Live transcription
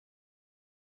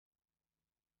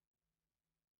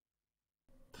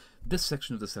This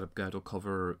section of the setup guide will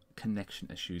cover connection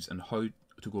issues and how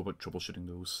to go about troubleshooting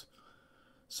those.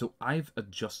 So I've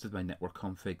adjusted my network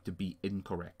config to be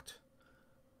incorrect,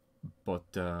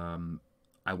 but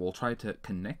I will try to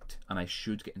connect and I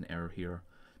should get an error here.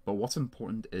 But what's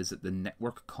important is that the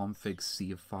network config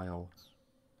save file,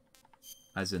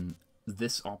 as in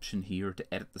this option here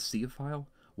to edit the save file,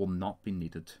 will not be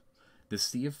needed. The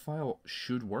save file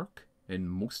should work in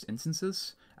most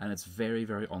instances, and it's very,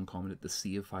 very uncommon that the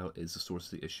save file is the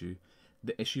source of the issue.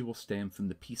 The issue will stem from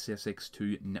the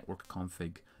PCSX2 network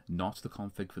config, not the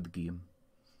config for the game.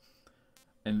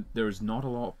 And there's not a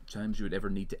lot of times you would ever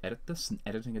need to edit this, and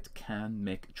editing it can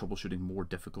make troubleshooting more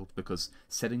difficult because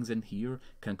settings in here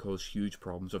can cause huge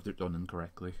problems if they're done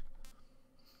incorrectly.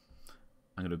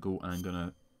 I'm going to go and I'm going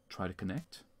to try to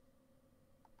connect.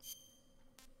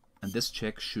 And this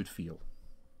check should fail.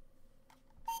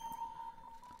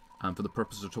 And for the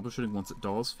purposes of troubleshooting, once it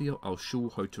does fail, I'll show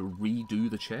how to redo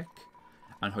the check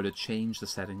and how to change the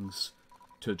settings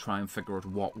to try and figure out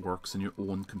what works in your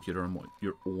own computer and what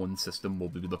your own system will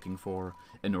be looking for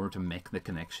in order to make the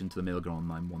connection to the Mail Gear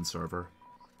Online 1 server.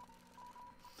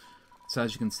 So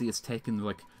as you can see, it's taken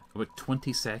like about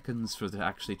 20 seconds for it to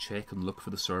actually check and look for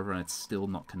the server, and it's still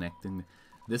not connecting.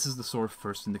 This is the sort of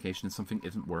first indication that something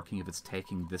isn't working if it's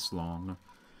taking this long,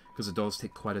 because it does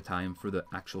take quite a time for the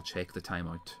actual check to time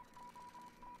out.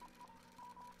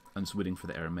 I'm just waiting for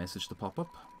the error message to pop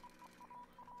up.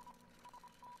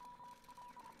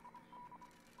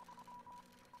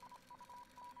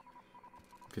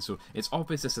 Okay, so it's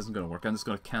obvious this isn't going to work. I'm just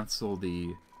going to cancel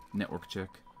the network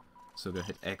check. So I'm going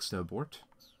to hit X to abort.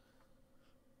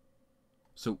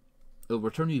 So it'll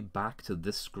return you back to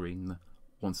this screen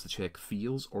once the check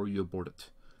fails or you abort it.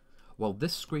 While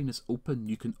this screen is open,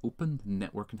 you can open the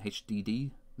Network and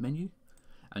HDD menu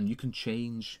and you can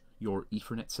change your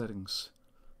Ethernet settings.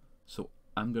 So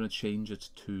I'm going to change it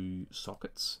to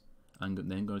sockets. I'm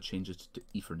then going to change it to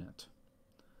Ethernet.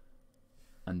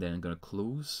 And then I'm going to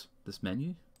close this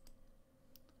menu.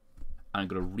 I'm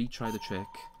going to retry the check.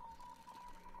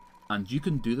 And you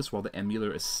can do this while the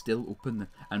emulator is still open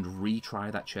and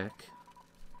retry that check.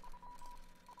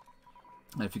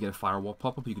 And if you get a firewall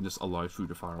pop-up, you can just allow through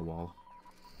the firewall.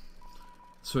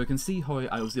 So you can see how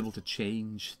I was able to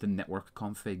change the network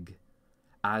config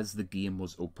as the game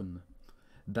was open.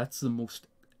 That's the most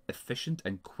efficient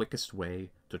and quickest way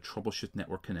to troubleshoot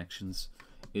network connections,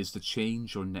 is to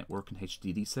change your network and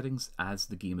HDD settings as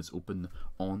the game is open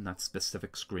on that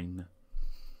specific screen.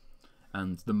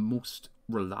 And the most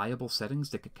reliable settings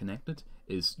to get connected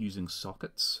is using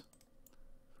sockets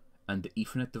and the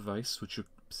Ethernet device which your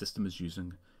system is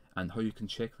using. And how you can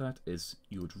check that is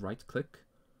you would right click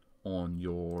on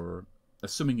your,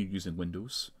 assuming you're using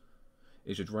Windows,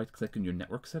 is you'd right click on your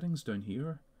network settings down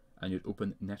here and you'd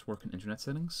open network and internet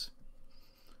settings,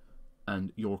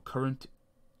 and your current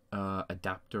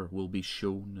adapter will be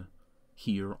shown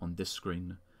here on this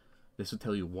screen. This will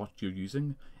tell you what you're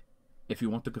using. If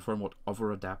you want to confirm what other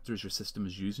adapters your system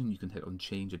is using, you can hit on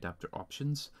change adapter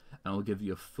options and it'll give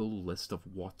you a full list of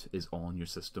what is on your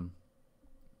system.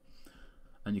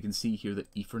 And you can see here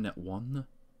that Ethernet 1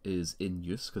 is in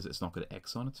use because it's not got an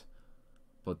X on it.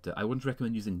 But I wouldn't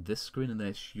recommend using this screen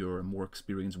unless you're a more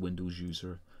experienced Windows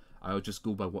user. I would just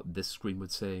go by what this screen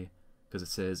would say, because it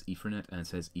says Ethernet and it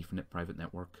says Ethernet private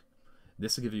network.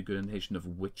 This will give you a good indication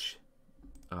of which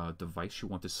device you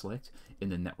want to select in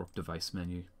the network device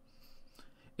menu.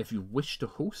 If you wish to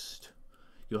host,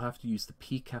 you'll have to use the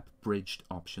PCAP bridged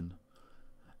option.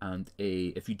 And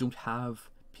if you don't have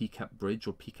PCAP bridge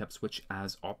or PCAP switch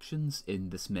as options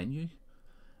in this menu,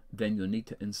 then you'll need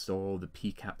to install the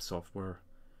PCAP software,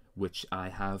 which I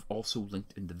have also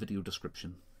linked in the video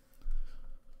description.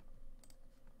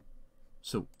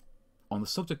 So, on the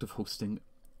subject of hosting,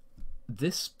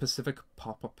 this specific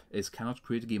pop-up is cannot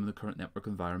create a game in the current network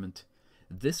environment.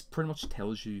 This pretty much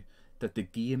tells you that the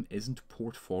game isn't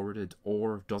port forwarded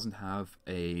or doesn't have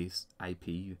a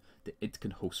IP that it can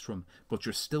host from, but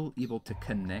you're still able to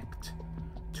connect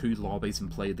to lobbies and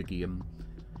play the game.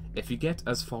 If you get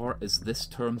as far as this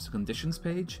terms and conditions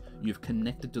page, you've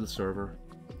connected to the server.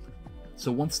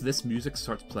 So once this music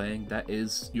starts playing, that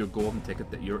is your golden ticket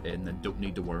that you're in and don't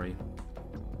need to worry.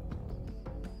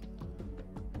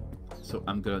 So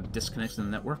I'm going to disconnect from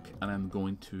the network and I'm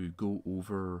going to go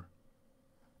over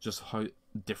just how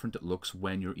different it looks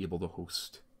when you're able to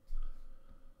host.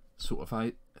 So if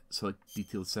I select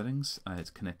detailed settings, I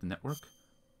hit connect the network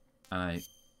and I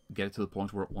get it to the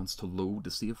point where it wants to load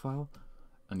the save file,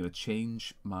 I'm going to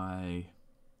change my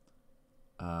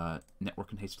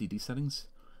network and HDD settings.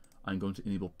 I'm going to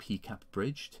enable PCAP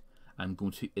bridged. I'm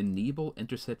going to enable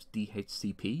intercept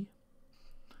DHCP.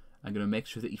 I'm going to make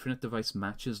sure the Ethernet device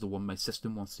matches the one my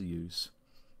system wants to use.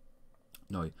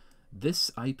 Now,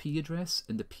 this IP address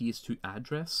in the PS2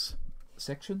 address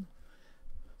section,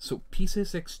 so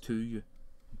PCSX2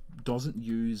 doesn't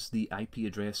use the IP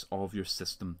address of your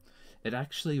system. It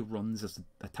actually runs as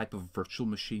a type of virtual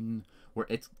machine where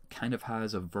it kind of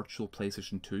has a virtual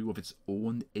PlayStation 2 with its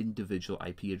own individual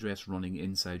IP address running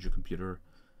inside your computer.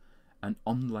 And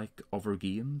unlike other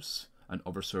games and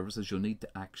other services, you'll need to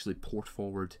actually port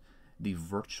forward the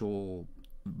virtual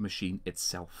machine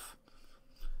itself.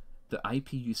 The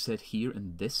IP you set here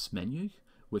in this menu,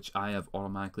 which I have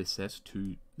automatically set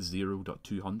to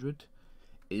 0.200,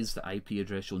 is the IP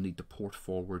address you'll need to port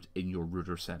forward in your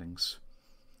router settings.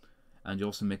 And you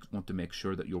also want to make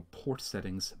sure that your port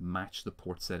settings match the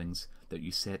port settings that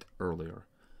you set earlier.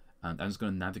 And I'm just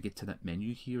going to navigate to that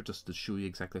menu here just to show you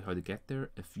exactly how to get there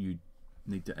if you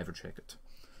need to ever check it.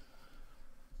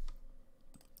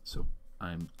 So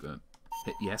I'm going to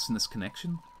hit yes in this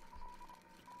connection,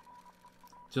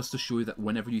 just to show you that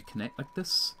whenever you connect like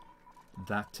this,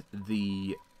 that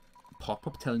the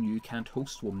pop-up telling you can't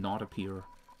host will not appear.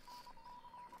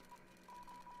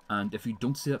 And if you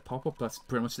don't see that pop-up, that's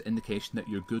pretty much the indication that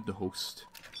you're good to host.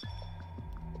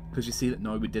 Because you see that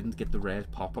now we didn't get the red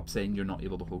pop-up saying you're not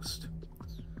able to host.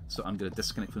 So I'm going to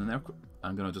disconnect from the network.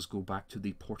 I'm going to just go back to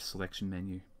the port selection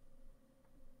menu.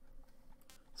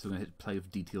 So I'm going to hit play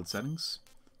with detailed settings.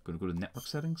 I'm going to go to network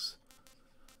settings.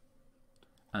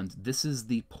 And this is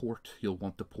the port you'll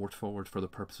want to port forward for the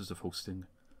purposes of hosting.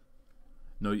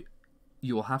 Now,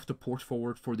 you will have to port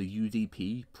forward for the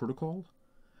UDP protocol.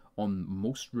 On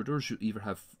most routers,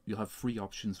 you'll have three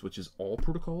options, which is all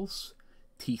protocols,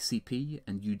 TCP,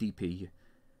 and UDP.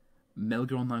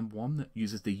 Metal Online 1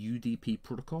 uses the UDP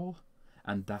protocol,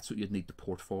 and that's what you'd need to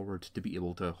port forward to be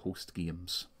able to host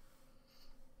games.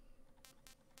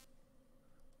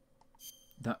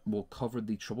 That will cover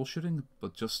the troubleshooting,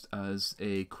 but just as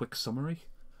a quick summary,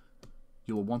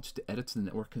 you will want to edit the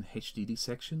network and HDD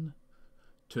section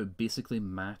to basically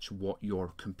match what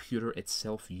your computer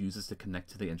itself uses to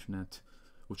connect to the internet,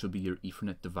 which will be your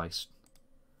Ethernet device.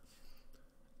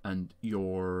 And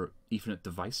your Ethernet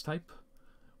device type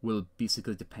will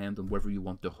basically depend on whether you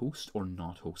want to host or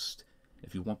not host.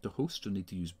 If you want to host, you'll need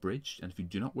to use bridged, and if you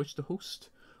do not wish to host,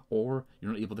 or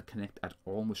you're not able to connect at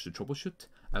all and wish to troubleshoot,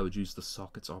 I would use the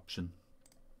sockets option.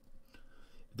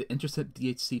 The intercept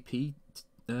DHCP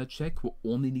check will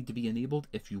only need to be enabled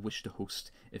if you wish to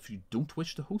host. If you don't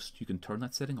wish to host, you can turn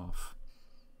that setting off.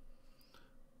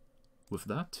 With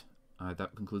that,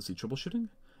 that concludes the troubleshooting.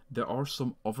 There are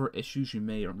some other issues you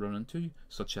may run into,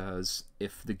 such as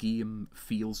if the game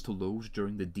fails to load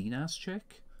during the DNAS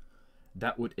check,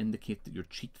 that would indicate that your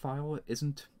cheat file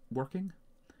isn't working.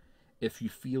 If you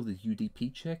fail the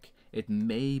UDP check, it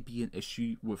may be an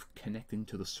issue with connecting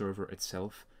to the server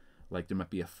itself, like there might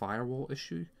be a firewall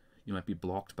issue, you might be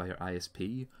blocked by your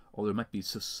ISP, or there might be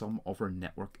some other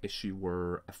network issue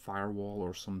where a firewall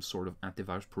or some sort of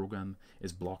antivirus program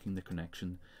is blocking the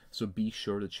connection. So be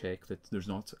sure to check that there's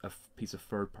not a piece of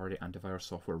third-party antivirus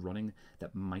software running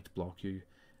that might block you.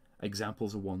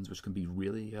 Examples of ones which can be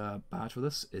really bad for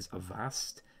this is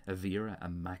Avast, Avira,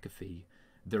 and McAfee.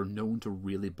 They're known to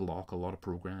really block a lot of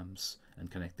programs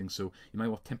and connecting, so you might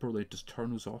want to temporarily just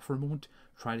turn those off for a moment,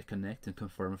 try to connect and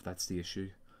confirm if that's the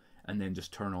issue, and then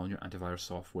just turn on your antivirus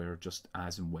software just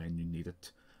as and when you need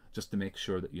it, just to make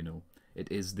sure that you know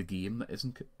it is the game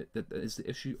that is the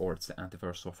issue, or it's the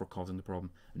antivirus software causing the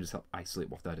problem, and just help isolate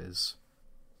what that is.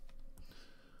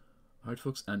 Alright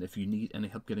folks, and if you need any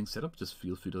help getting set up, just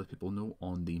feel free to let people know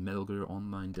on the Metal Gear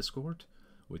Online Discord,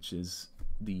 which is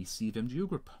the CFMGO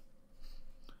group.